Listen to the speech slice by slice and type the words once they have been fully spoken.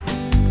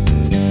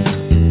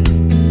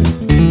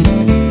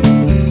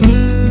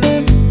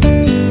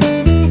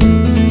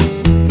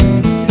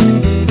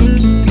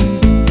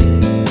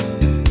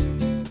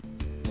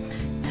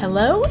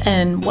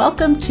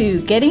Welcome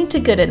to Getting to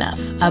Good Enough,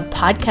 a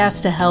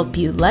podcast to help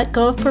you let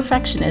go of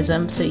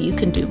perfectionism so you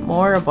can do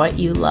more of what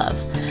you love.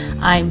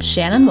 I'm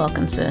Shannon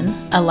Wilkinson,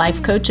 a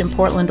life coach in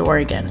Portland,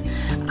 Oregon.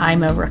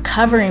 I'm a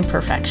recovering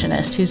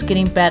perfectionist who's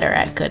getting better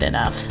at good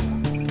enough.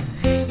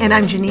 And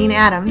I'm Janine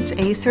Adams,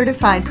 a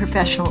certified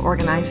professional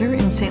organizer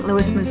in St.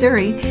 Louis,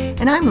 Missouri,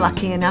 and I'm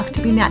lucky enough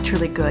to be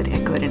naturally good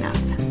at good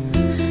enough.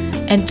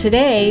 And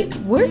today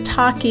we're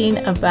talking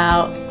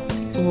about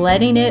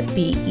letting it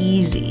be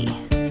easy,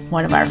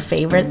 one of our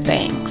favorite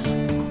things. Hey,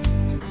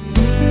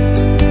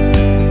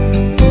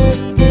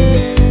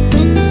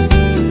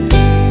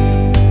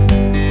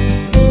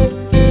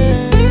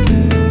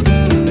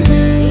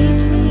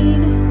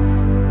 Janine.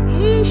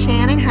 Hey,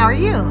 Shannon, how are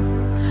you?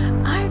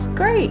 I'm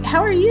great.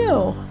 How are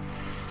you?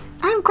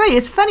 I'm great.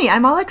 It's funny.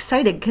 I'm all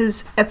excited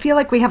because I feel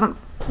like we haven't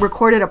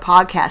recorded a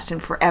podcast in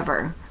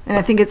forever. And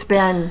I think it's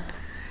been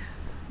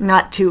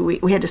not 2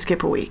 weeks. We had to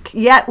skip a week.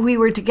 Yet we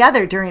were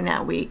together during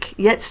that week.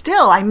 Yet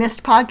still, I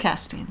missed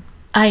podcasting.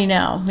 I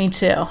know. Me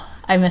too.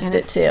 I missed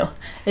it too.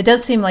 It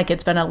does seem like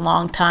it's been a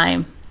long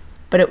time,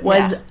 but it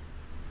was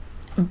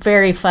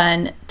very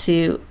fun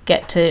to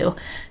get to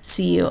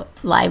see you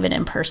live and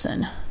in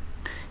person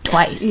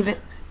twice.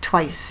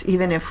 Yes,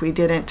 even if we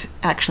didn't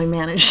actually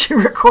manage to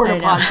record a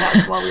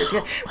podcast while we were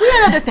together. We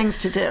had other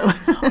things to do.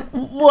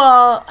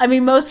 Well, I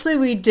mean, mostly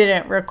we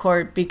didn't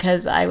record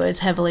because I was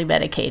heavily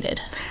medicated.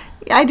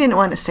 I didn't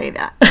want to say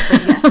that. But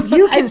yes,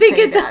 you can say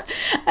that.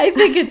 I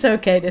think it's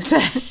okay to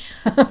say.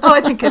 Oh,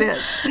 I think it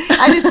is.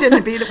 I just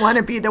didn't want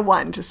to be the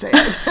one to say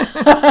it.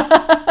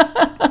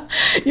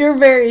 You're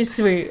very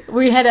sweet.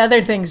 We had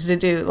other things to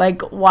do,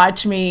 like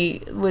watch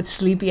me with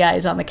sleepy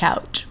eyes on the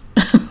couch.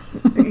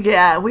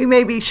 Yeah, we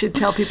maybe should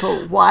tell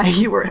people why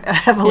you were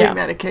heavily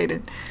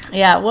medicated.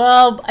 Yeah,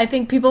 well, I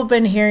think people have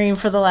been hearing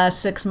for the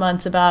last 6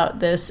 months about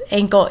this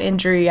ankle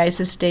injury I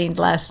sustained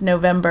last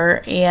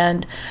November,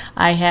 and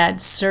I had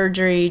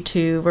surgery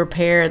to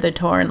repair the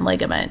torn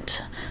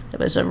ligament. That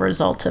was a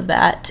result of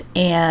that.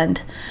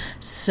 And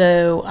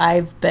so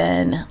I've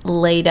been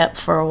laid up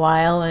for a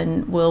while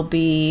and will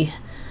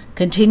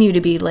continue to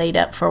be laid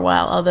up for a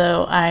while,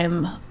 although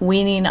I'm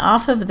weaning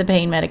off of the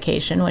pain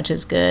medication, which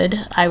is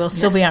good. I will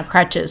still be on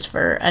crutches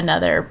for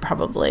another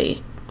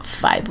probably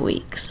 5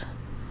 weeks.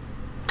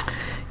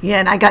 Yeah,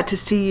 and I got to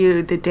see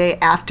you the day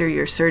after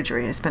your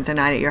surgery. I spent the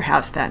night at your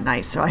house that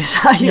night, so I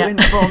saw you in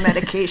full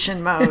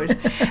medication mode.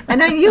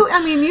 And you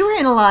were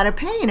in a lot of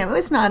pain. That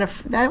was not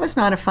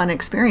a fun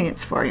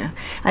experience for you.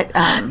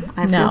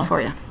 I feel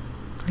for you.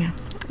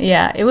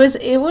 Yeah, it was.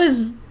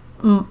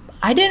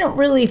 I didn't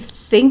really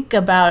think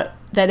about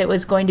that it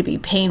was going to be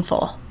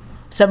painful.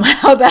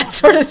 Somehow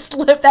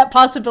that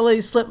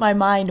possibility slipped my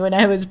mind when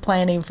I was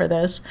planning for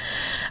this.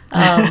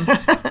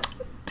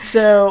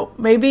 So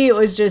maybe it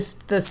was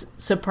just the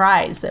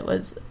surprise that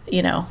was,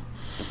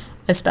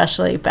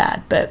 especially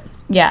bad. But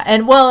yeah,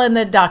 and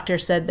the doctor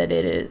said that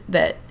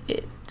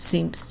it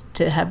seems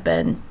to have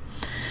been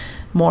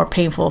more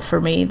painful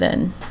for me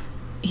than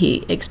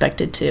he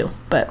expected to.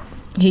 But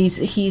he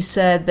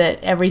said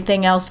that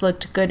everything else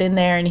looked good in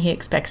there, and he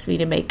expects me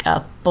to make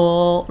a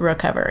full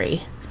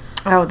recovery.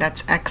 Oh,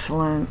 that's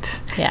excellent.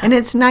 Yeah. And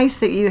it's nice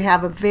that you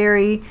have a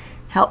very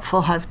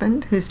helpful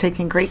husband who's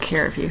taking great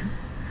care of you.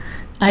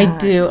 I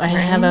do. I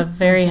have a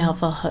very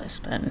helpful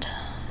husband.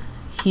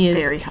 He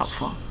is very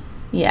helpful.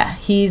 Yeah,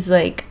 he's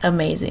like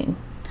amazing.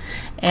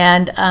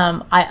 And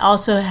I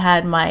also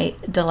had my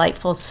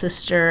delightful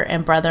sister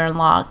and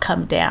brother-in-law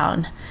come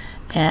down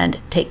and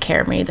take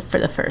care of me for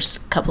the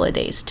first couple of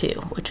days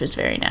too, which was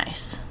very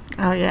nice.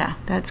 Oh yeah,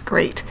 that's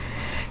great.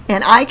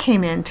 And I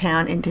came in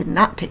town and did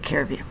not take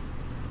care of you.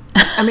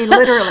 I mean,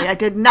 literally, I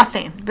did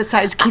nothing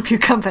besides keep you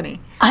company.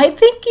 I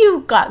think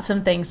you got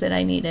some things that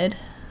I needed.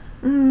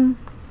 I'm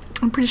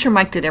pretty sure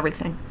Mike did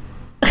everything.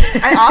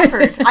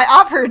 I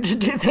offered to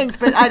do things,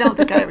 but I don't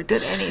think I ever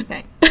did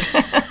anything.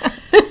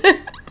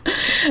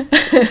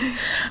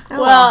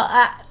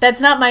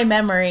 That's not my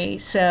memory,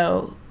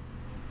 so...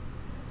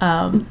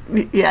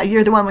 Yeah,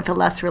 you're the one with the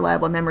less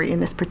reliable memory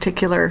in this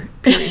particular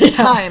period of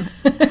time.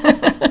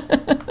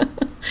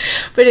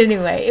 But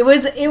anyway,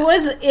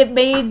 it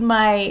made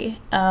my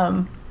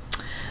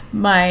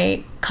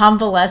my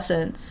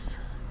convalescence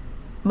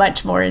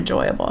much more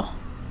enjoyable.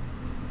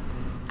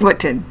 What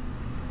did?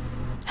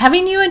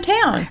 Having you in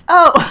town.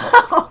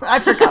 Oh, I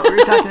forgot what we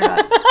were talking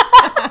about.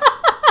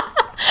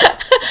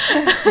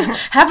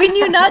 Having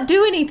you not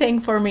do anything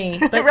for me,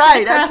 but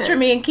sit across from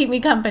me and keep me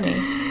company.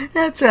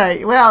 That's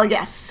right. Well,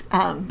 yes.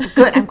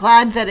 Good. I'm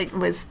glad that it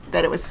was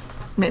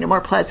made it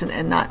more pleasant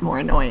and not more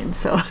annoying.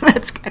 So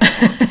that's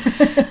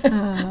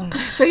excellent.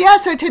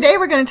 So today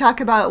we're going to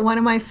talk about one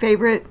of my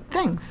favorite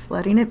things,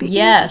 letting it be.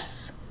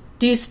 Yes.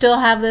 Do you still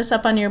have this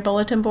up on your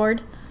bulletin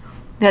board?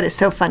 That is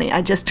so funny.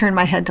 I just turned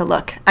my head to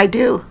look. I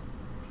do.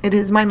 It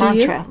is my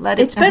mantra.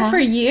 It's been for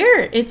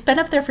years. It's been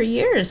up there for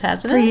years,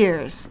 hasn't it? For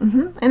years.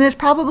 Mm-hmm. And there's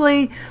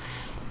probably,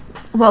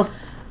 I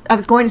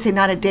was going to say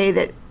not a day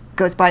that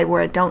goes by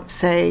where I don't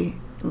say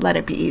let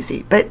it be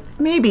easy. But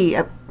maybe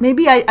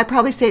I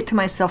probably say it to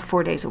myself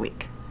 4 days a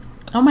week.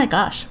 Oh my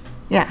gosh.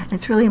 Yeah,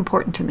 it's really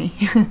important to me.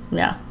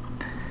 Yeah.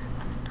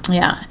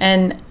 Yeah.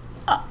 And,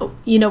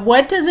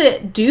 what does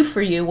it do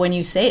for you when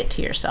you say it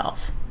to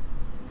yourself?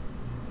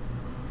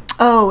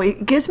 Oh,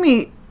 it gives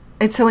me,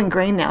 it's so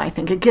ingrained now, I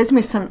think. It gives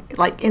me some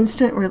like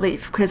instant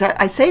relief because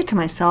I say it to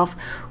myself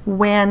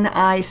when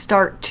I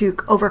start to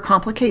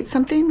overcomplicate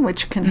something,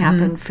 which can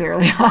happen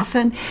fairly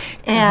often.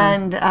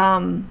 And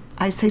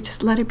I say,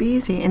 just let it be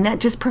easy. And that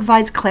just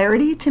provides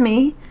clarity to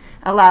me,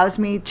 allows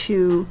me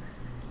to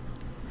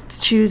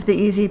choose the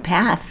easy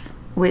path,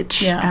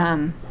 which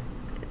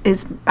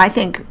is, I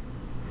think,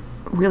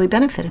 really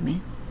benefited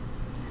me.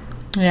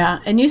 Yeah.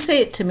 And you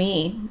say it to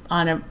me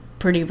on a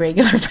pretty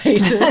regular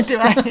basis.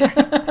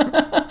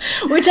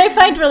 Which I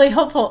find really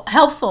helpful,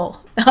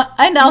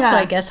 and also,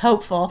 I guess,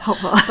 hopeful.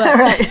 But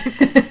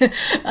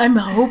right. I'm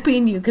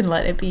hoping you can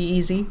let it be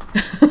easy.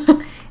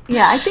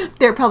 Yeah, I think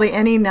there are probably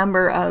any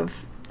number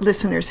of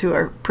listeners who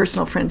are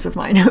personal friends of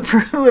mine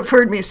who have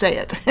heard me say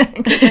it.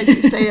 Because I do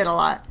say it a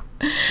lot.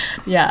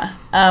 Yeah.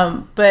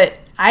 But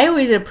I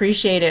always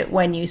appreciate it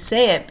when you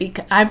say it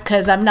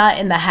because I'm not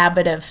in the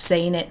habit of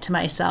saying it to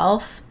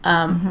myself.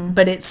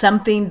 But it's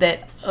something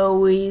that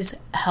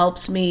always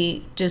helps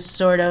me just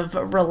sort of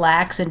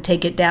relax and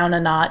take it down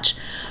a notch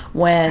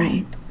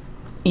when,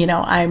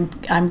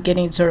 I'm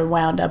getting sort of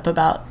wound up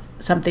about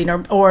something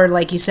or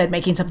like you said,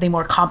 making something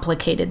more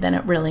complicated than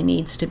it really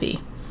needs to be.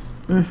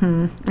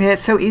 Yeah,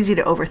 it's so easy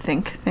to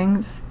overthink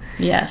things.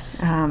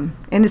 Yes. And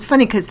it's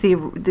funny because the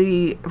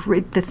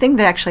thing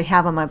that I actually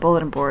have on my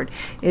bulletin board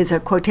is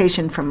a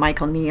quotation from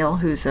Michael Neal,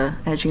 who's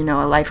as you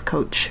know, a life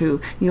coach who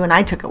you and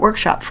I took a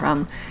workshop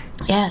from.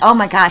 Yes. Oh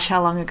my gosh,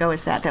 how long ago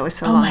was that? That was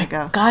so long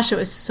ago. Gosh, it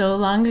was so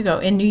long ago.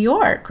 In New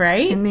York,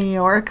 right? In New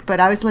York, but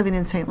I was living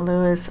in St.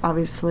 Louis,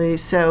 obviously.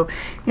 So,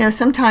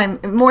 sometime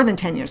more than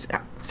 10 years ago,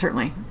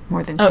 certainly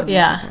more than 10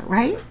 years ago,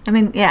 right? I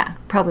mean, yeah,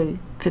 probably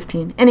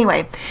 15.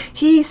 Anyway,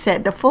 he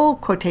said, the full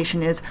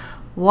quotation is,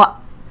 I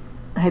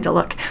had to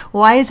look.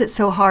 Why is it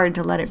so hard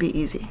to let it be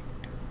easy?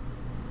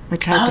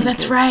 Which I think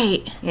that's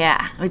right.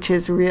 Yeah, which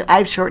is real.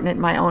 I've shortened it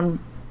in my own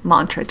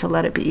mantra to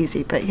let it be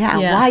easy. But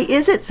why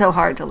is it so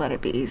hard to let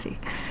it be easy?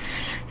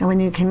 And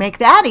when you can make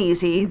that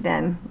easy,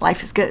 then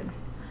life is good.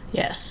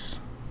 Yes.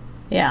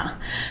 Yeah.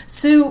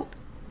 So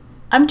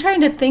I'm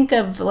trying to think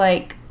of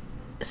like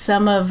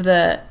some of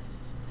the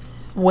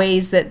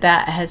ways that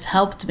has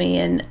helped me,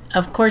 and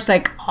of course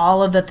like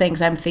all of the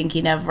things I'm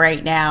thinking of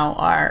right now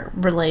are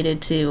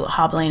related to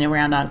hobbling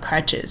around on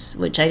crutches,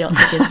 which I don't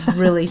think is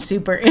really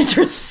super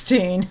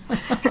interesting.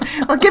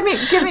 Well, give me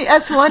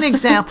us one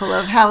example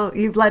of how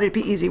you've let it be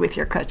easy with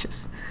your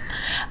crutches.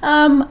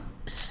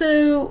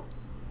 So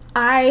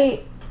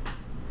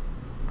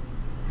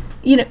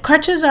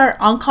crutches are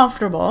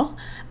uncomfortable,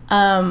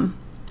 and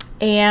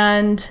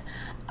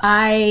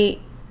I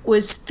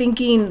was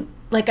thinking,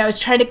 like, I was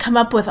trying to come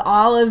up with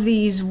all of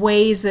these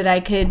ways that I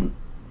could,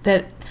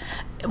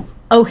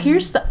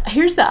 here's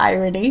the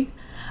irony.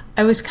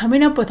 I was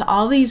coming up with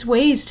all these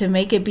ways to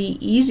make it be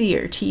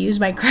easier to use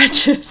my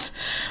crutches,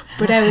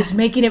 but I was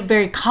making it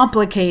very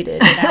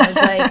complicated. And I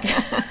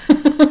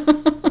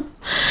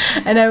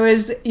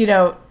was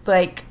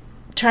like,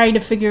 trying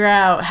to figure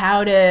out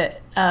how to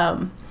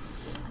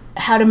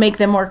make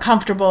them more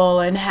comfortable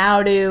and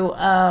how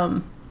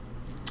to,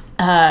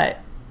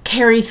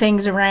 carry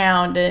things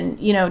around and,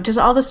 just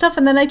all this stuff.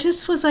 And then I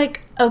just was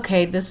like,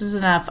 okay, this is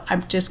enough.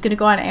 I'm just going to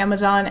go on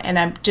Amazon and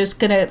I'm just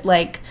going to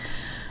like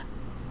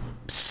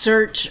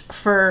search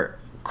for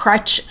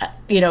crutches,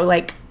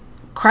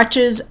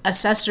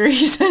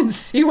 accessories and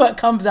see what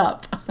comes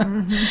up.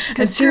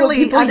 Because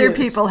surely other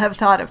people have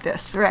thought of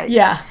this, right?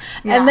 Yeah.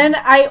 And then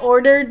I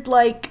ordered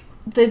like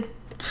the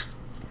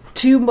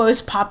two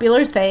most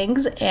popular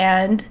things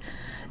and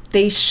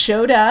they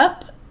showed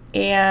up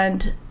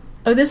and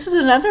this is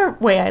another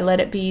way I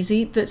let it be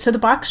easy. So the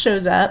box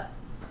shows up,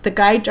 the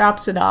guy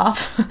drops it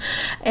off,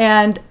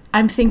 and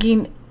I'm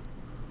thinking,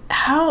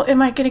 how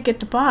am I going to get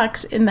the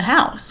box in the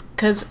house?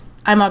 Because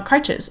I'm on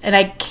crutches, and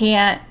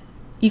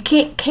you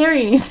can't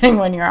carry anything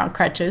when you're on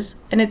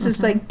crutches, and it's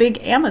this like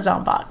big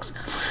Amazon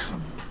box.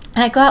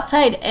 And I go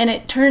outside, and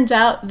it turns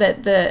out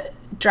that the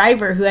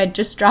driver who had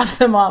just dropped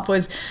them off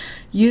was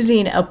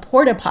using a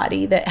porta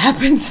potty that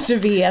happens to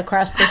be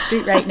across the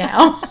street right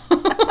now.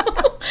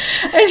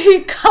 And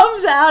he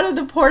comes out of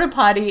the porta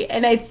potty,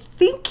 and I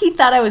think he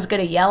thought I was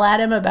going to yell at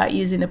him about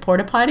using the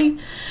porta potty.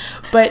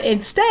 But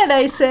instead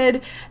I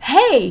said,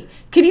 hey,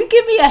 can you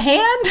give me a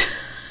hand?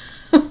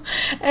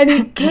 And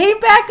he came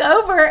back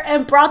over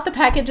and brought the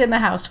package in the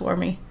house for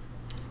me.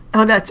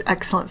 Oh, that's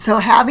excellent. So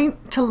having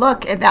to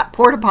look at that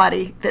porta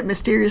potty that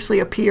mysteriously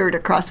appeared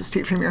across the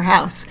street from your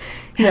house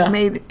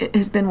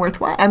has been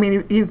worthwhile. I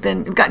mean, you've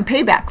gotten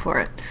payback for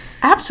it.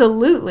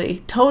 Absolutely.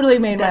 Totally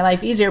made my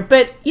life easier.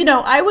 But,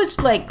 I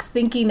was like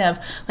thinking of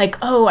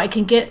like, I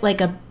can get like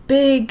a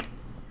big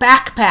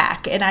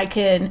backpack and I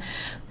can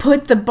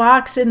put the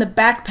box in the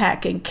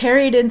backpack and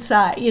carry it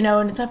inside,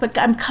 and it's like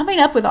I'm coming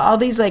up with all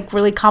these like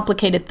really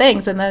complicated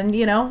things. And then,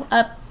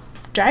 a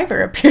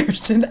driver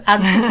appears out of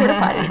the porta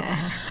potty.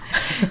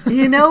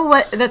 You know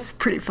what? That's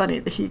pretty funny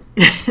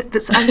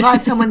that I'm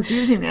glad someone's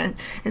using it.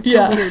 It's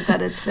so weird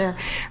that it's there.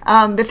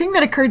 The thing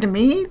that occurred to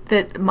me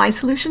that my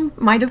solution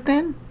might have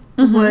been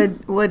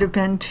would have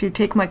been to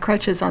take my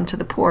crutches onto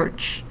the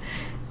porch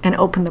and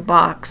open the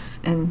box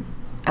and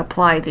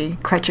apply the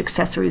crutch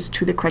accessories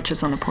to the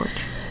crutches on the porch,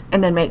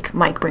 and then make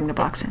Mike bring the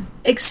box in.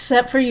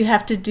 Except for you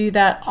have to do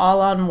that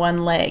all on one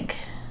leg.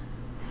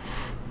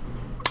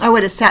 I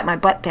would have sat my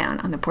butt down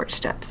on the porch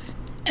steps.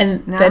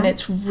 And then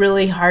it's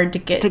really hard to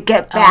get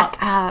back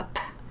up.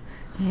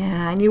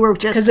 Yeah, and you were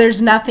just... Because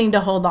there's nothing to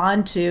hold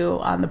on to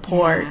on the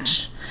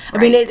porch. Yeah,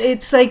 I mean,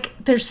 it's like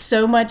there's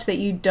so much that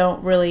you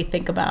don't really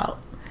think about.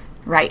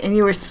 Right, and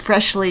you were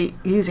freshly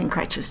using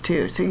crutches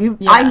too. So you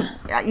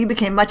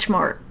became much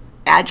more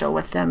agile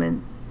with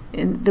them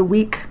in the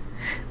week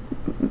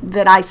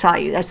that I saw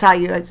you. I saw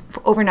you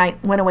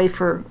overnight, went away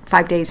for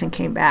 5 days and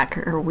came back,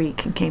 or a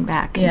week and came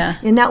back. And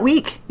in that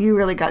week, you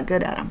really got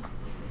good at them.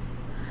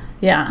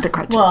 Yeah. The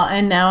crutches. Well,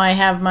 and now I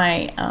have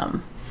my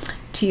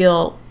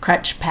teal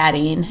crutch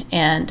padding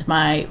and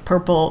my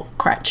purple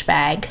crutch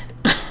bag.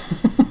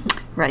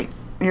 Right.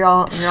 You're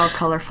all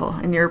colorful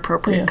in your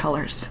appropriate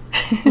colors.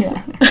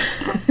 Yeah.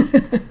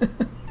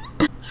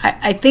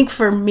 I think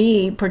for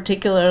me,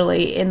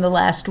 particularly in the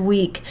last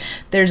week,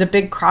 there's a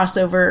big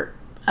crossover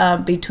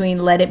between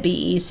Let It Be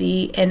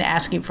Easy and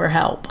asking for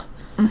help.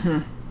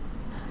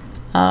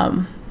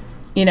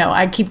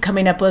 I keep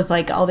coming up with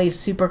like all these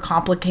super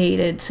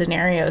complicated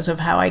scenarios of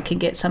how I can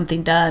get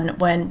something done,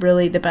 when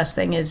really the best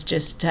thing is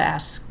just to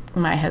ask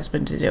my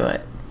husband to do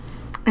it.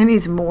 And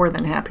he's more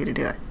than happy to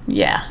do it.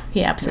 Yeah,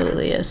 he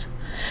absolutely is.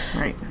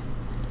 Right.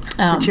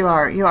 But you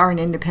are an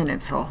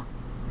independent soul.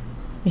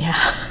 Yeah.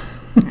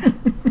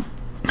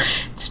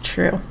 It's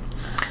true.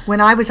 When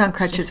I was on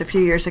crutches a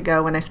few years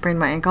ago, when I sprained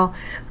my ankle,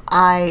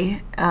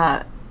 I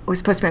was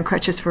supposed to be on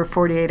crutches for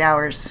 48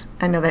 hours.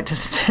 I know that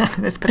doesn't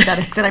sound as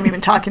pathetic that I'm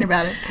even talking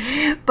about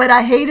it. But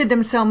I hated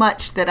them so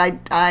much that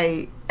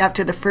I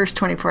after the first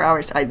 24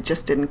 hours, I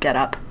just didn't get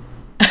up.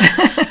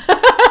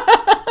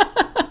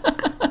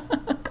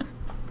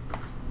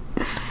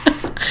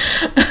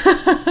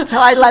 So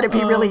I let it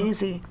be really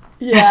easy.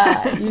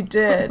 Yeah, you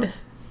did.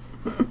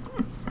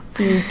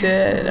 You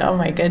did. Oh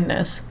my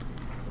goodness.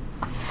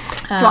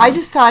 So I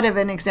just thought of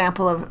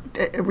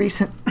a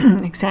recent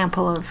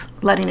example of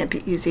letting it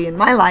be easy in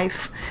my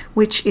life,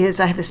 which is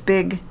I have this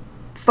big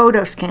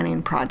photo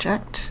scanning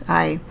project.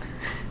 I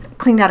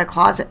cleaned out a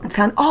closet and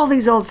found all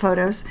these old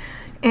photos,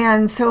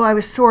 and so I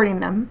was sorting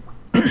them,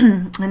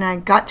 and I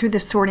got through the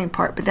sorting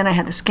part, but then I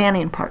had the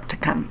scanning part to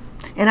come.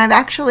 And I've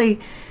actually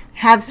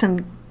had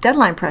some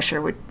deadline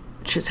pressure, which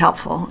is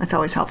helpful. It's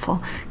always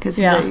helpful, because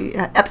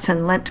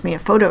Epson lent me a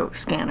photo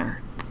scanner.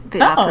 They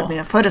offered me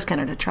a photo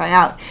scanner to try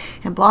out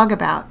and blog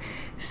about.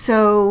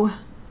 So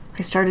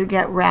I started to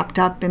get wrapped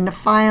up in the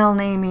file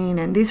naming,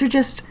 and these are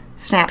just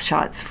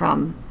snapshots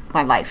from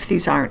my life.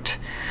 These aren't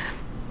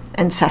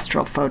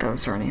ancestral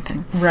photos or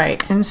anything.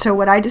 Right. And so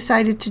what I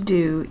decided to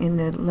do in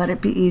the Let It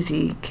Be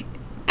Easy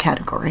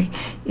category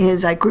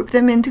is I grouped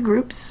them into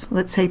groups,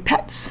 let's say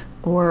pets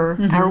or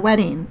our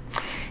wedding,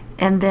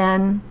 and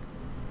then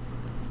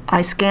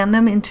I scan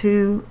them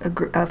into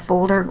a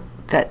folder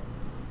that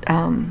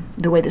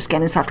the way the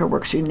scanning software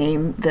works, you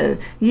name the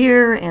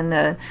year and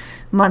the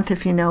month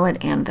if you know it,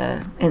 and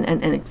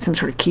and some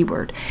sort of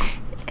keyword,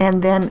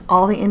 and then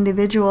all the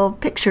individual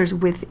pictures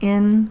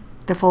within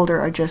the folder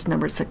are just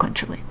numbered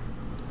sequentially,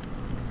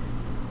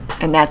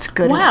 and that's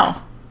good enough.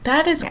 Wow,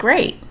 that is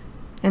great.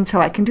 And so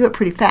I can do it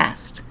pretty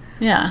fast.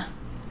 Yeah.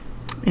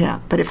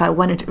 But if I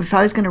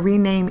was going to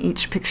rename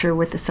each picture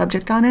with the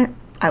subject on it,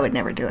 I would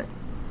never do it.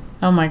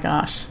 Oh my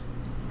gosh.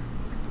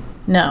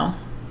 No.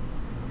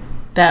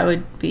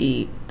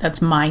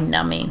 That's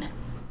mind-numbing.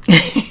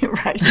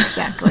 Right,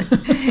 exactly.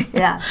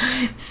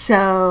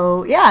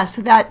 So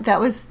that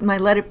was my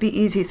Let It Be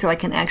Easy, so I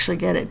can actually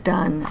get it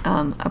done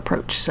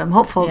approach. So I'm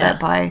hopeful that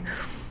by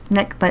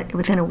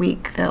within a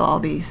week they'll all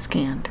be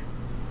scanned.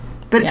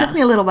 But it took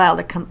me a little while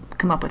to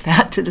come up with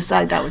that, to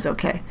decide that was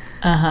okay.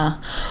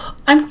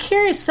 I'm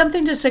curious,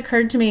 something just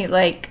occurred to me,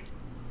 like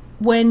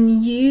when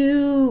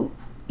you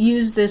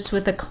use this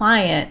with a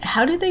client,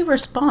 how do they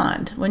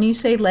respond when you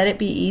say let it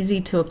be easy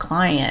to a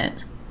client?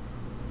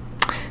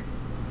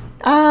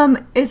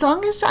 As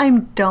long as I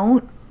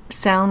don't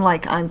sound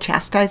like I'm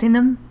chastising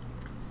them,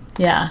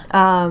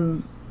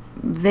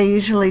 they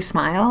usually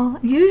smile.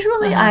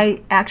 Usually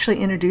I actually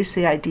introduce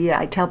the idea.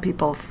 I tell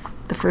people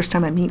the first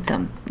time I meet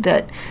them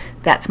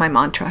that's my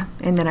mantra,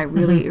 and then I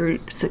really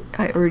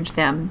urge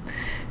them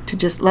to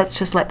let's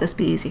just let this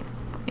be easy,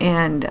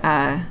 and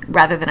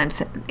rather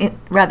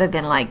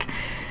than like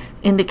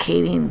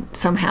indicating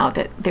somehow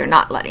that they're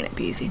not letting it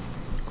be easy.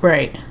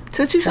 Right.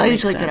 So it's usually I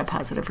usually get a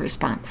positive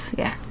response.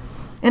 Yeah.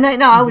 And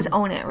I always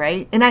own it,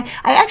 right? And I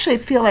actually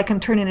feel like I'm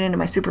turning it into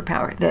my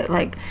superpower, that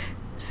like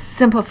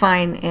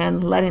simplifying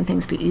and letting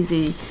things be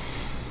easy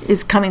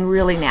is coming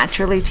really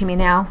naturally to me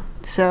now.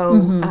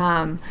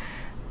 So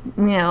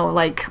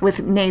like with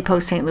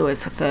NAPO St.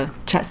 Louis, with the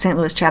St.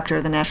 Louis chapter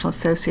of the National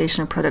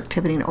Association of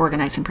Productivity and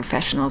Organizing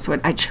Professionals,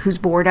 whose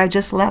board I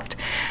just left,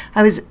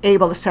 I was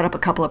able to set up a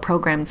couple of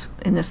programs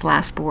in this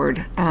last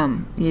board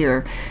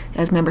year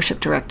as membership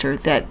director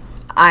that,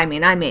 I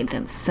made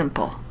them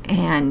simple.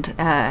 And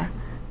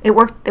it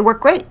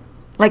worked great.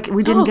 Like,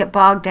 we didn't get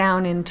bogged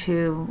down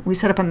into, we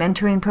set up a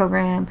mentoring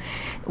program.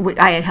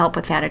 I had help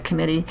with that at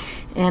committee.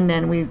 And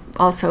then we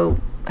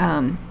also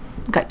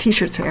got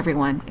T-shirts for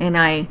everyone. And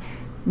I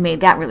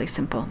made that really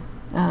simple,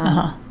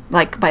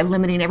 like by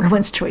limiting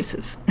everyone's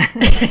choices. Anyway,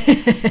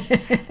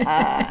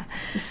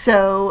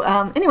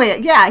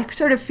 I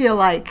sort of feel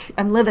like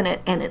I'm living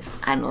it, and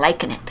I'm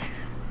liking it.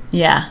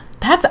 Yeah,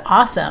 that's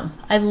awesome.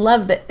 I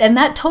love that. And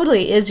that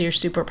totally is your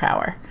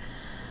superpower.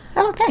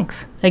 Oh,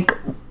 thanks. Like,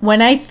 when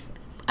like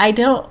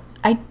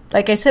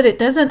I said, it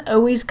doesn't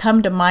always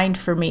come to mind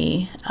for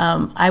me.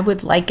 I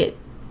would like it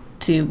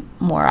to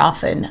more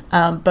often.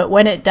 But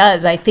when it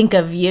does, I think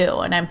of you,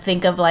 and I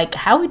think of, like,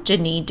 how would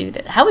Janine do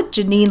that? How would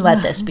Janine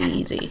let this be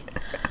easy?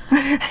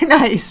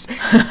 Nice.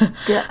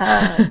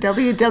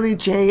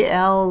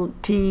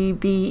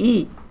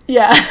 WWJLTBE.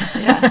 Yeah.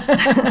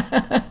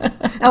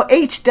 Oh,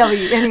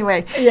 HW,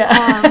 anyway. Yeah.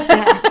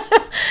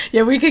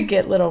 Yeah, we could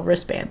get little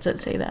wristbands that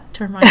say that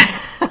to remind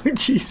us. Oh,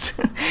 jeez.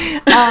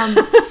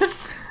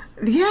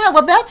 Yeah,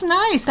 well, that's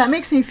nice. That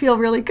makes me feel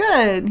really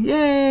good.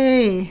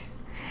 Yay.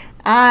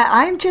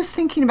 I'm just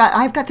thinking about,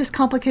 I've got this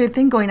complicated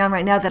thing going on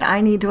right now that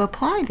I need to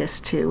apply this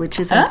to, which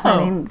is I'm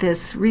planning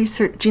this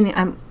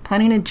I'm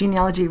planning a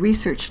genealogy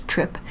research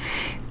trip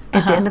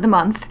at the end of the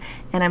month,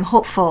 and I'm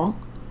hopeful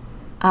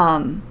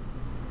to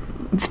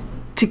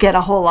get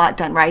a whole lot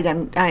done, right?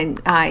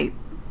 I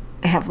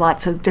have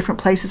lots of different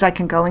places I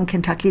can go in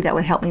Kentucky that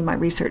would help me in my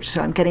research,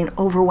 so I'm getting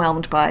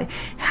overwhelmed by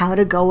how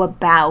to go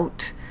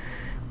about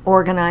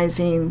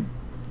organizing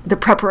the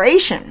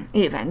preparation,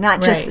 even,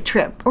 not just the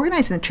trip.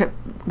 Organizing the trip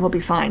will be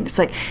fine. It's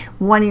like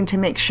wanting to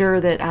make sure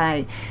that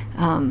I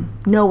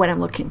know what I'm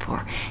looking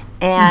for,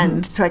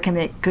 and so I can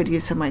make good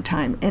use of my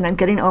time. And I'm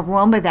getting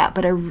overwhelmed by that,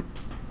 but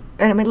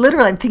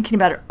literally I'm thinking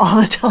about it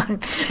all the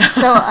time.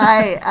 So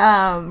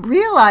I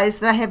realized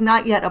that I have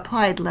not yet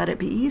applied Let It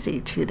Be Easy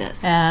to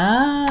this. So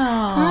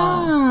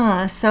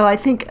I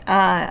think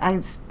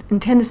I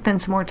intend to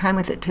spend some more time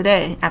with it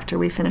today after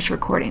we finish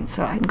recording.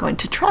 So I'm going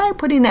to try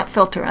putting that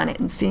filter on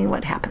it and seeing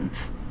what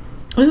happens.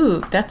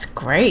 Ooh, that's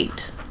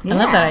great. Yeah, I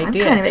love that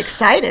idea. I'm kind of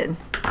excited.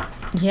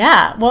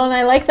 Yeah. Well, and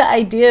I like the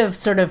idea of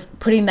sort of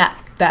putting that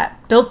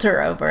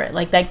filter over it.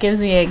 Like, that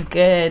gives me a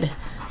good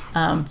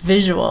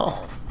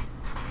visual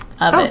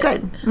of it. Oh,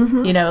 good.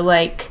 Mm-hmm.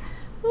 Like,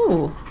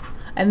 ooh.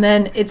 And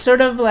then it's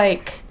sort of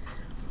like,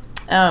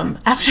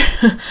 after,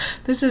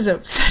 this is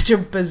such a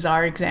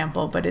bizarre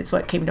example, but it's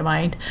what came to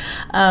mind.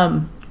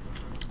 I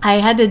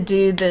had to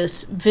do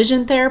this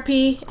vision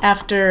therapy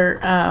after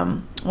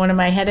one of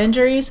my head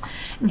injuries,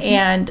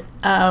 and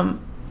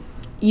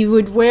you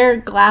would wear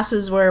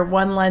glasses where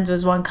one lens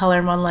was one color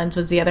and one lens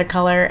was the other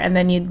color, and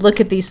then you'd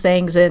look at these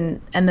things, and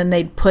then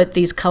they'd put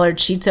these colored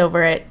sheets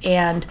over it,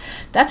 and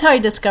that's how I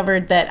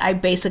discovered that I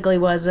basically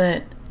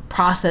wasn't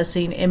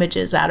processing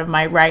images out of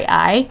my right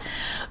eye.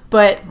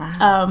 But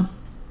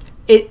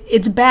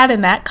it's bad in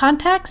that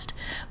context,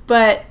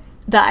 but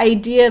the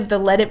idea of the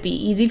Let It Be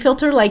Easy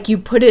filter, like, you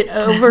put it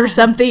over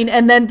something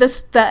and then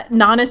the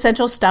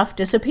non-essential stuff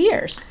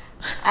disappears.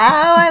 Oh,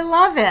 I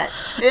love it.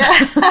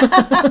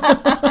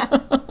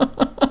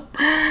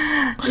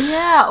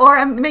 Yeah, or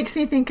it makes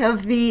me think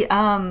of the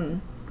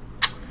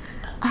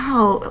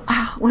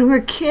when we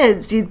were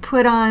kids, you'd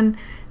put on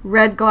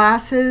red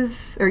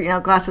glasses, or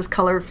glasses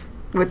colored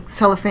with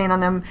cellophane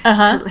on them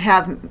to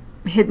have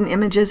hidden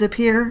images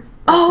appear.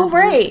 Oh,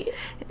 right.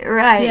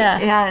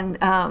 Yeah. And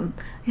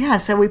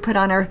so we put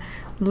on our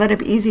Let It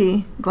Be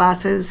Easy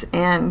glasses,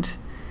 and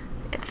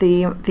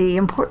the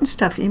important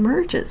stuff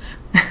emerges.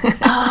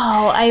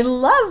 Oh, I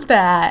love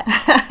that.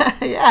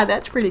 Yeah,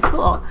 that's pretty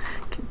cool.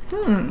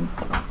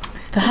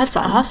 That's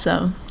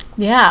awesome.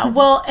 Yeah.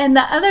 Well, and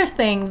the other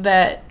thing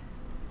that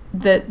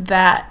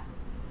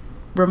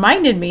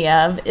reminded me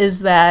of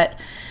is that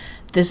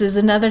this is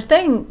another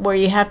thing where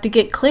you have to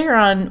get clear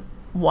on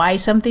why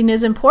something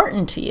is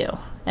important to you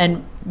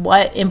and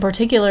what in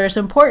particular is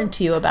important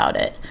to you about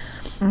it.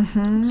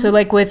 Mm-hmm. So,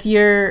 like, with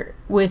your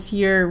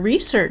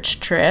research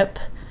trip,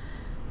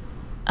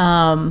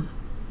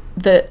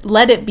 the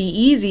Let It Be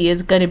Easy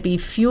is going to be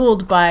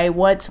fueled by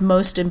what's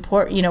most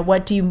important.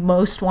 What do you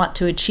most want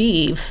to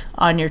achieve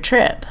on your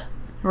trip?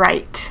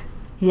 Right.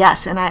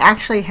 Yes, and I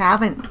actually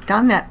haven't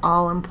done that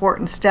all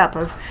important step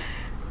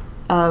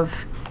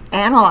of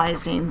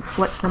analyzing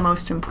what's the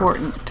most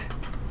important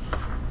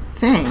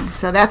thing.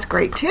 So that's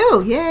great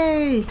too.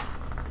 Yay!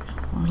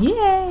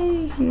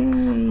 Yay!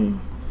 Yay!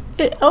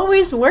 It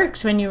always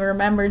works when you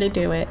remember to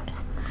do it.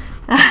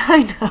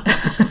 I know.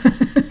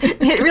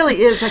 It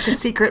really is like a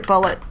secret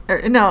bullet,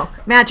 or no,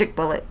 magic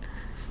bullet.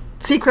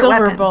 Secret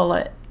Silver weapon.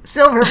 bullet.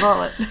 Silver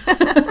bullet.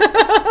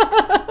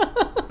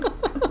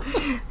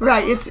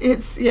 Right,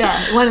 it's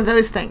one of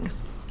those things.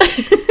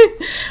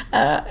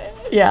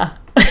 Yeah.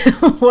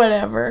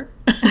 whatever.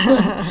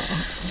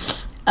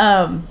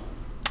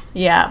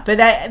 Yeah, but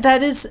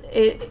that is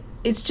it.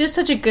 It's just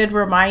such a good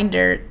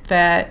reminder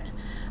that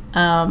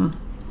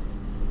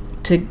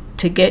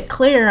to get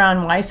clear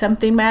on why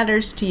something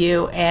matters to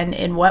you and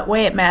in what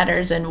way it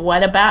matters and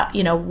what about,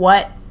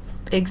 what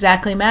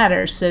exactly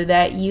matters, so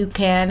that you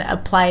can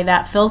apply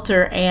that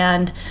filter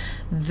and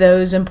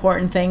those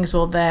important things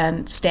will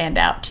then stand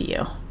out to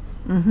you.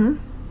 Mm-hmm.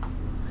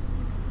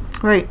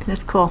 Right.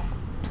 That's cool.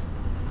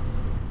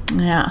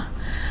 Yeah.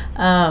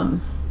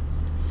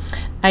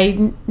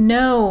 I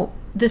know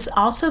this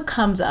also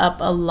comes up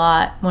a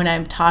lot when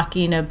I'm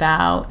talking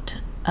about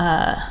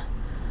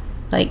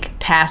like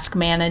task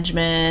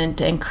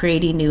management and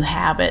creating new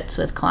habits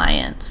with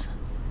clients.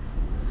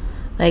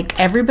 Like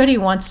everybody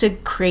wants to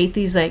create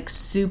these like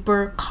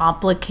super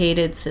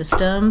complicated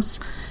systems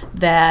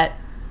that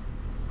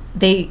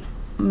they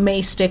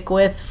may stick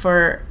with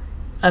for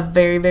a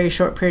very, very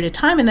short period of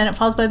time, and then it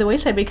falls by the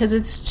wayside because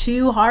it's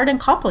too hard and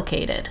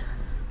complicated.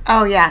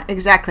 Oh, yeah,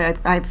 exactly.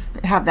 I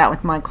have that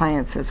with my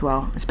clients as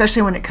well,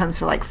 especially when it comes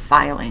to like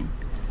filing.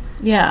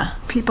 Yeah.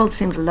 People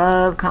seem to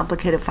love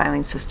complicated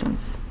filing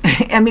systems.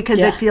 And because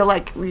you feel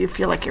like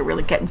you're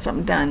really getting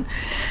something done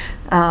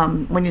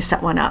when you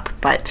set one up,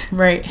 but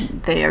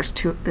right.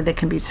 They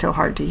can be so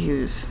hard to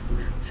use.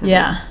 So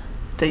yeah.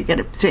 So you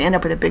end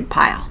up with a big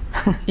pile.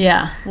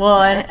 Yeah.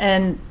 Well,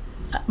 and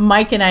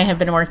Mike and I have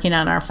been working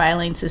on our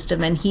filing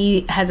system, and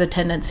he has a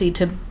tendency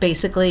to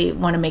basically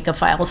want to make a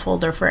file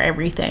folder for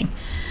everything.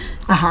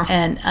 Uh-huh.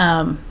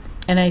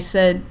 And I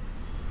said,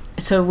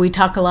 so we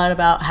talk a lot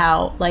about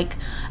how, like,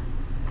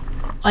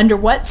 under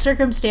what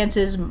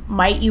circumstances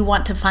might you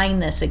want to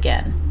find this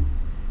again?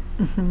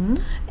 Mm-hmm.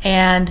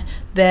 And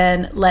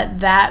then let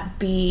that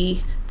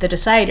be the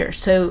decider.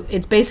 So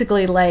it's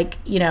basically like,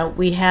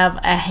 we have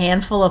a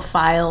handful of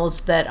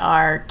files that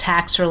are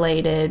tax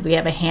related. We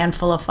have a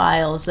handful of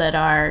files that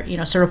are,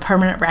 sort of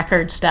permanent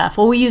record stuff.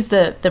 Well, we use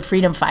the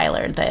Freedom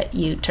Filer that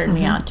you turned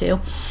me on to.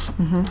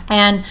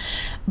 Mm-hmm.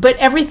 But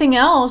everything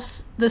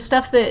else, the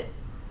stuff that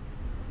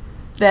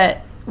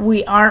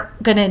we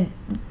aren't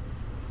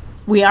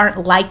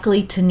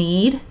likely to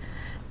need,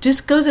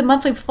 just goes in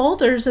monthly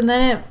folders, and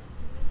then it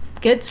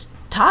gets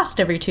tossed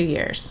every 2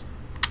 years.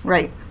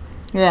 Right.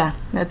 Yeah,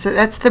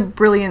 that's the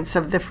brilliance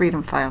of the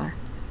Freedom Filer.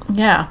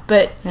 Yeah,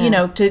 but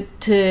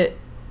to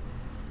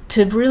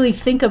really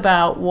think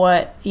about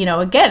what,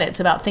 again, it's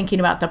about thinking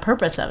about the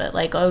purpose of it.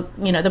 Like,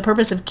 the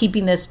purpose of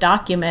keeping this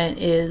document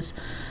is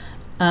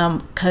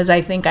because I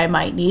think I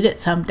might need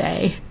it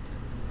someday.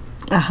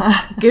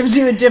 Uh-huh. Gives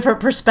you a different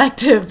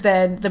perspective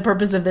than the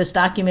purpose of this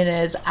document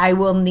is I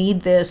will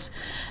need this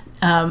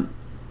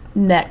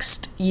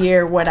next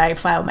year when I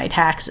file my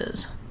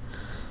taxes.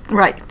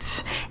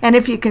 Right. And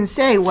if you can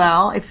say,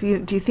 well, if you're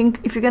going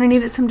to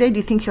need it someday, do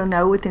you think you'll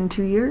know within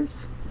 2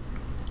 years?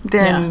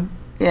 Then,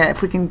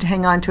 if we can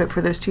hang on to it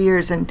for those 2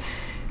 years and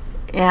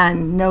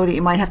know that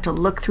you might have to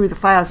look through the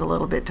files a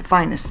little bit to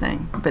find this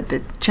thing, but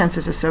the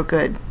chances are so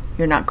good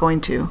you're not going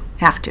to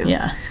have to.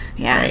 Yeah.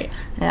 Yeah. Right.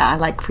 Yeah, I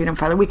like Freedom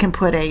Filer. We can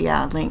put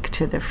a link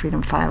to the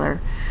Freedom Filer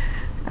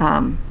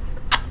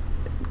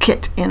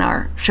kit in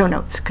our show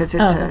notes because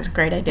that's a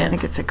great idea. I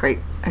think it's a great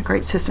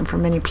system for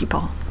many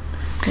people.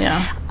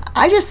 Yeah.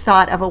 I just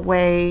thought of a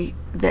way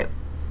that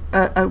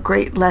a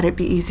great Let It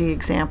Be Easy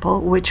example,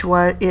 which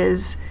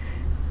is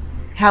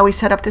how we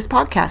set up this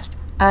podcast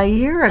a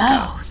year ago.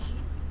 Oh,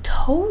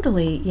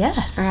 totally.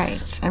 Yes.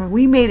 Right. I mean,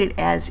 we made it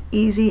as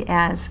easy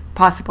as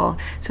possible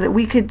so that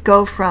we could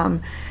go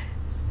from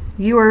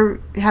you were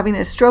having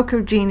a stroke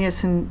of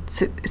genius and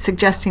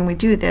suggesting we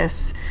do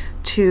this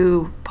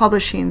to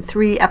publishing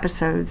 3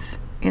 episodes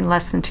in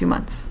less than 2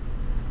 months.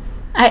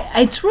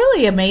 It's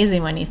really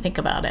amazing when you think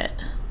about it.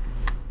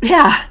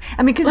 Yeah,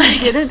 I mean, because we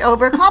didn't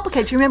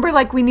overcomplicate. You remember,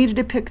 like, we needed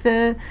to pick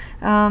the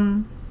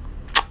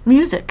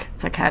music.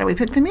 It's like, how do we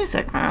pick the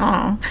music? I don't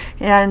know.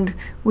 And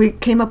we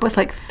came up with,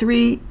 like,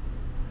 3...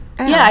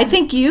 I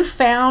think you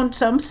found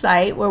some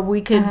site where we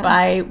could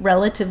buy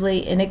relatively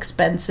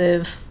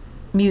inexpensive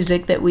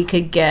music that we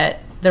could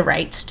get the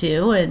rights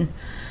to,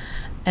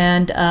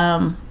 and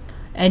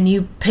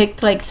you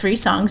picked, like, 3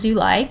 songs you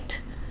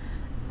liked,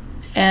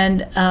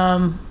 and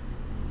I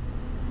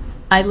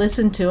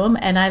listened to them,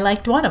 and I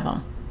liked one of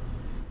them.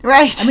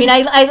 Right. I mean,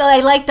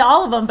 I liked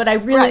all of them, but I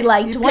really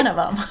liked one of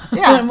them.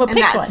 Yeah, and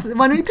that's the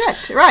one we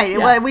picked. Right. Yeah.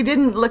 Well, we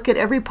didn't look at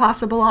every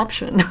possible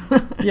option.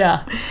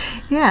 Yeah.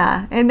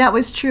 Yeah, and that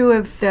was true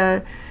of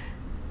the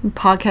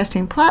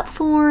podcasting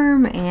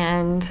platform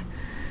and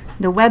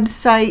the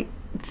website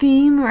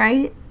theme,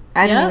 right?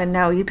 I didn't even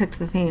know you picked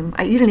the theme.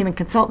 You didn't even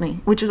consult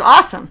me, which was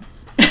awesome.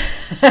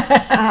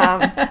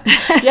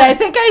 Yeah, I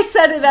think I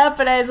set it up,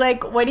 and I was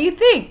like, "What do you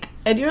think?"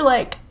 And you're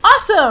like,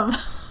 "Awesome."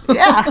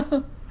 Yeah.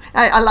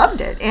 I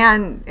loved it,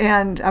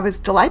 and I was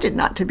delighted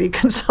not to be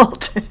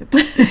consulted.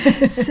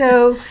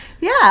 So,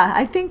 yeah,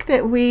 I think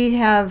that we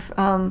have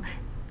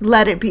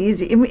let it be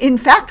easy. In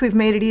fact, we've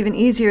made it even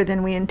easier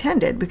than we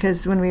intended,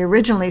 because when we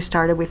originally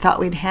started, we thought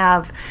we'd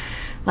have,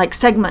 like,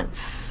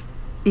 segments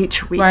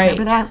each week. Right.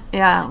 Remember that?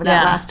 Yeah, that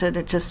Yeah.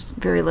 lasted just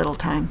very little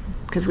time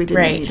because we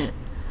didn't need it.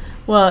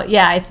 Well,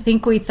 yeah, I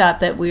think we thought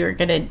that we were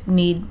going to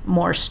need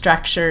more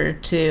structure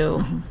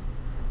to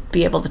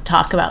be able to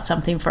talk about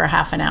something for a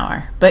half an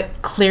hour.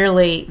 But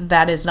clearly,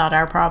 that is not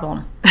our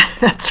problem.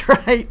 That's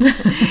right.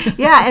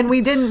 Yeah, and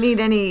we didn't need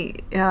any.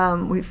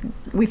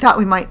 We thought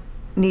we might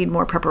need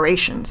more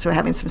preparation, so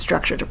having some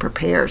structure to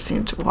prepare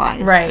seemed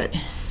wise. Right.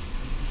 But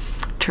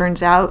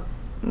turns out,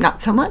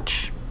 not so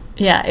much.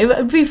 Yeah, it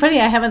would be funny.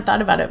 I haven't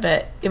thought about it,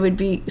 but it would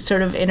be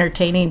sort of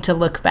entertaining to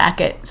look back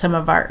at some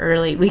of our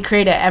early. We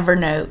create an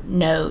Evernote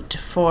note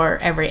for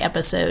every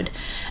episode,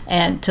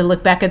 and to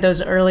look back at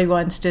those early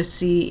ones to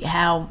see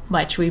how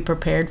much we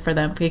prepared for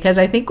them, because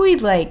I think we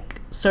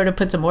sort of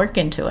put some work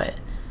into it.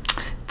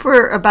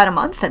 For about a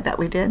month, I bet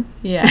we did.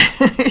 Yeah.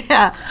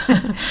 Yeah.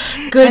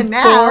 Good And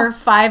now-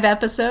 4-5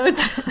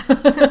 episodes.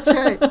 That's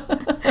right.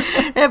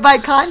 And by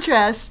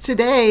contrast,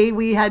 today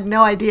we had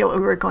no idea what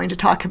we were going to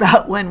talk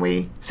about when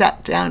we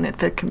sat down at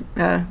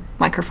the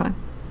microphone.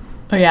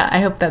 Oh, yeah. I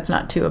hope that's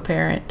not too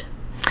apparent.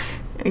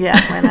 Yeah,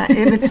 why not?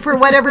 And for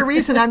whatever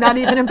reason, I'm not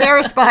even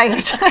embarrassed by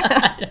it.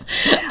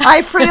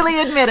 I freely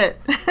admit it.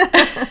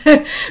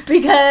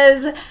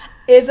 Because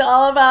it's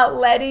all about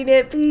letting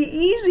it be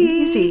easy.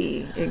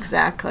 Easy,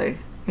 exactly.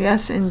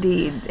 Yes,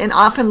 indeed. And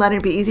often letting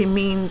it be easy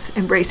means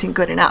embracing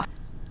good enough.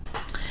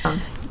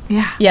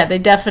 Yeah. Yeah, they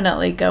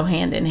definitely go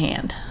hand in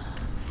hand.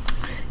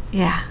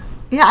 Yeah.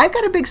 Yeah, I've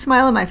got a big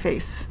smile on my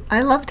face.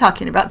 I love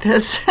talking about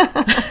this.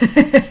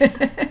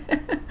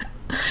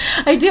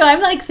 I do.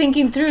 I'm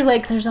thinking through,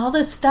 there's all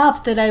this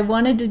stuff that I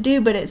wanted to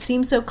do, but it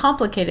seems so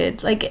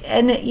complicated.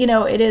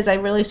 It is. I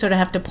really sort of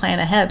have to plan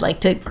ahead,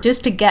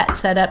 to get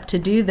set up to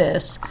do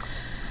this.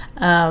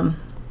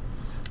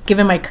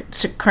 Given my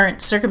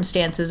current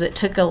circumstances, it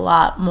took a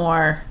lot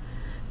more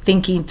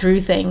thinking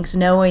through things,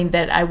 knowing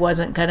that I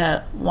wasn't going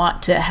to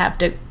want to have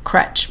to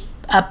crutch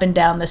up and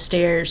down the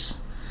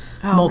stairs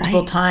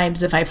multiple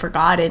times if I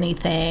forgot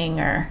anything,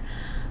 or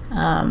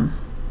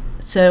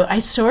so I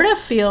sort of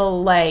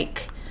feel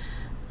like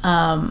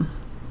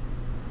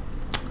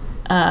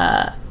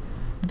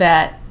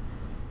that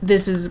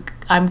this is,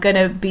 I'm going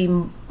to be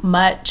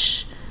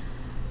much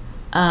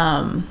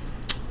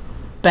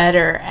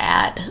better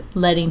at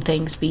letting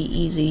things be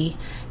easy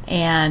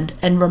and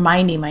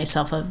reminding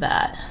myself of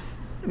that.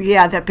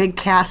 Yeah, that big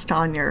cast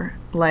on your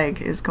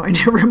leg is going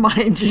to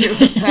remind you of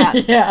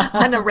that Yeah.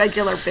 on a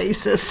regular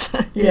basis.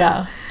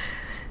 Yeah.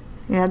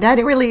 Yeah, that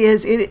it really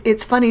is.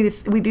 It's funny,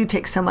 we do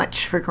take so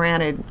much for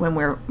granted when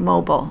we're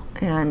mobile.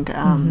 And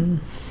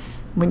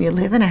when you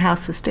live in a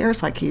house with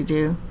stairs like you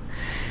do,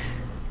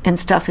 and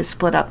stuff is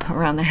split up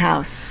around the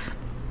house,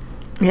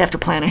 you have to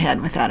plan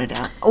ahead without a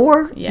doubt.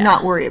 Or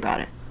not worry about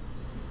it.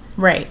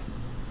 Right.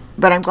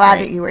 But I'm glad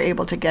that you were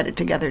able to get it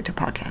together to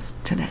podcast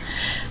today.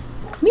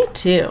 Me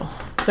too.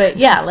 But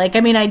yeah,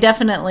 I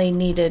definitely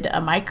needed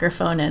a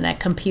microphone and a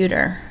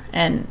computer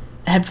and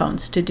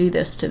headphones to do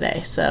this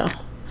today. So,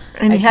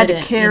 and you had to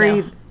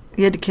carry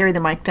the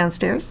mic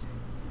downstairs?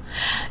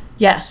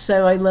 Yes.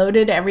 So I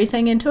loaded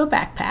everything into a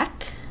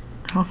backpack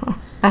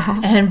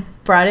and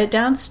brought it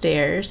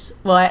downstairs.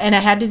 Well, and I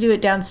had to do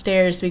it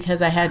downstairs because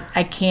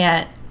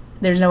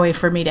there's no way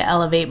for me to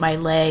elevate my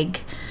leg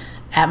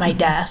at my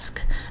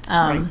desk.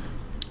 Right.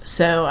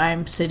 So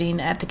I'm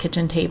sitting at the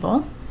kitchen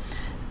table.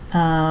 So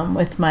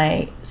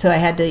I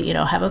had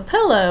to, have a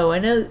pillow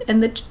and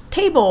the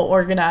table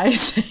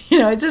organized.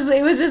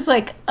 It was just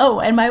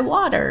and my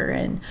water,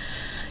 and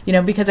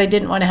because I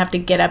didn't want to have to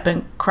get up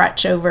and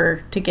crutch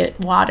over to get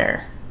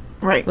water,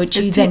 right? Which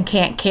you then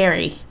can't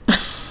carry.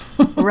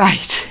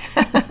 Right.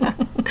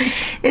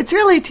 It's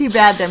really too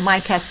bad that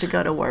Mike has to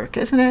go to work,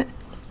 isn't it?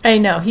 I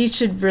know. He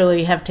should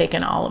really have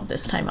taken all of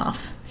this time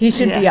off. He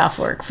should be off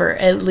work for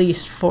at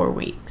least 4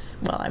 weeks.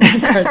 Well, I'm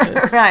in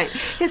crutches. Right.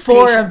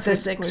 4 of the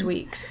 6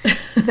 weeks.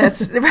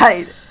 That's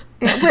right.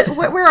 Yeah,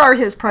 where are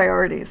his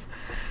priorities?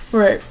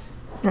 Right.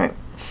 Right.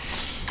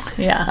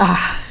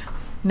 Yeah.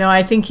 No,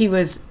 I think he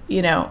was,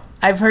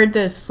 I've heard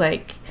this,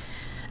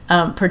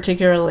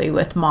 particularly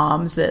with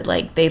moms that,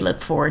 they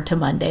look forward to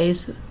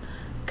Mondays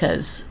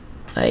because,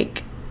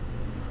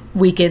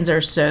 weekends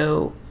are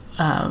so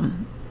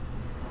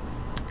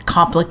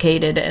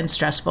complicated and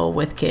stressful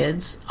with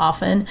kids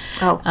often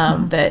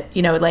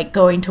that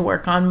going to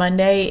work on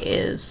Monday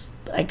is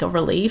a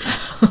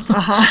relief.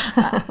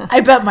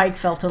 I bet Mike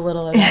felt a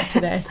little of that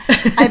today.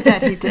 I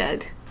bet he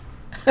did.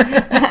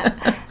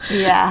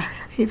 Yeah,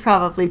 he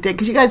probably did,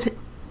 because you guys,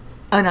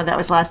 oh no, that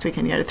was last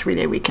weekend. You had a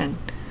 3-day weekend.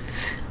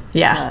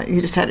 Yeah. You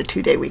just had a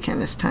 2-day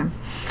weekend this time.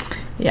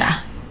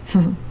 Yeah.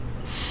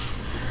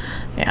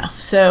 Yeah.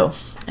 So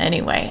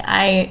anyway,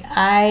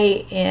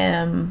 I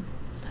am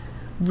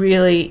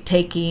really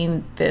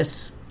taking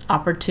this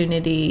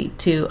opportunity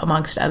to,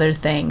 amongst other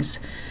things,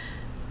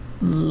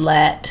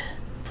 let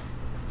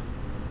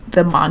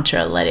the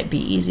mantra, let it be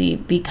easy,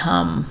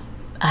 become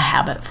a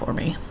habit for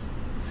me.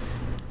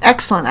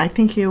 Excellent. I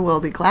think you will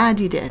be glad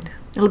you did.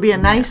 It'll be a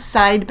nice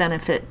side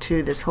benefit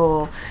to this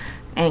whole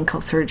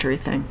ankle surgery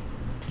thing.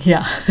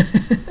 Yeah.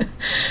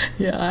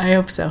 Yeah, I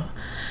hope so.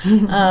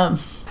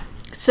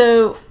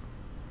 So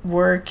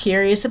we're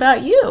curious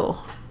about you.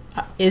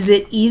 Is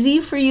it easy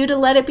for you to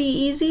let it be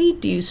easy?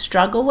 Do you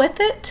struggle with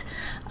it?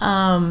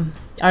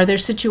 Are there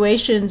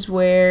situations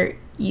where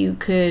you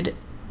could,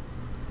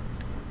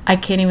 I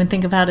can't even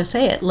think of how to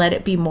say it, let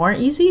it be more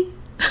easy?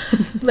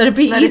 Let it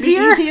be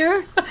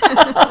easier?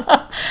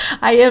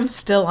 I am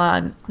still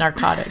on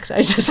narcotics.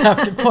 I just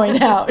have to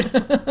point out.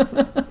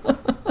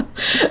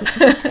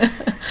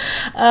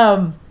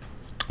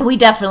 We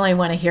definitely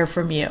want to hear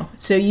from you.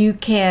 So you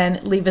can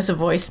leave us a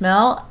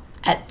voicemail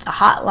at the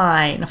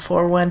hotline,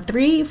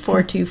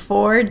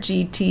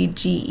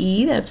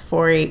 413-424-GTGE. That's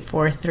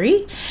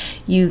 4843.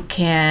 You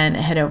can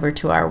head over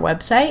to our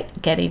website,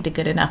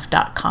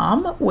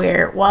 gettingtogoodenough.com,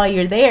 where while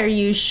you're there,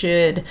 you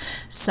should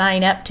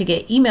sign up to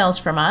get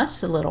emails from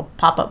us. A little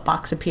pop-up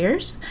box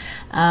appears.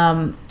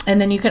 And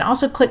then you can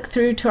also click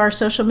through to our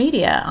social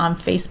media. On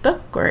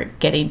Facebook, we're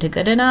Getting to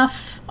Good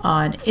Enough.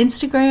 On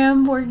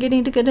Instagram, we're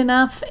Getting to Good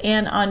Enough.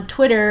 And on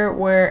Twitter,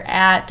 we're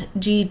at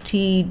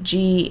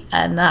GTG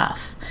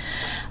Enough.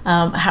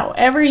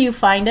 However you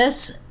find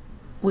us,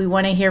 we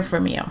want to hear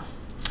from you.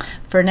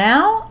 For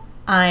now,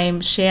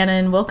 I'm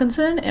Shannon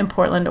Wilkinson in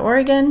Portland,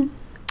 Oregon.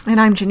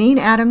 And I'm Janine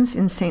Adams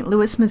in St.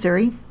 Louis,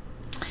 Missouri.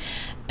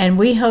 And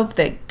we hope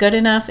that good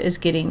enough is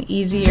getting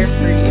easier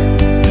for you.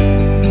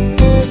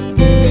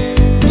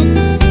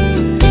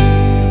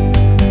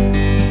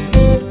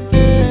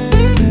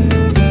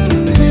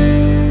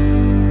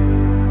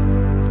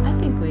 I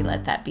think we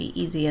let that be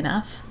easy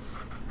enough.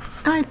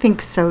 I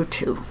think so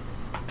too.